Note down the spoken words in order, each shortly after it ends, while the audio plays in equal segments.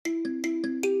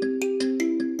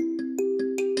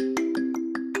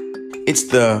It's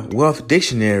the Wealth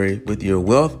Dictionary with your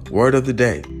wealth word of the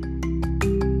day.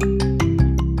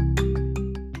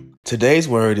 Today's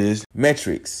word is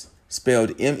metrics,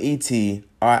 spelled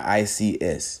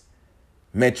metrics.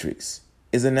 Metrics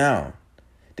is a noun,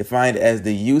 defined as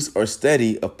the use or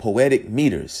study of poetic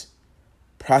meters.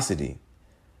 Prosody.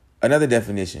 Another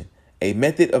definition, a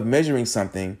method of measuring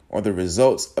something or the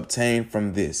results obtained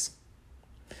from this.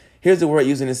 Here's the word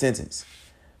used in a sentence.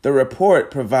 The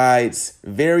report provides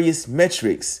various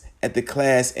metrics at the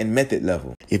class and method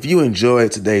level. If you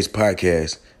enjoyed today's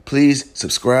podcast, please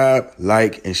subscribe,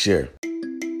 like, and share.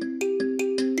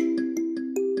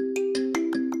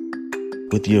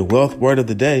 With your wealth word of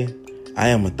the day, I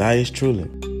am Matthias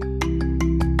Trulin.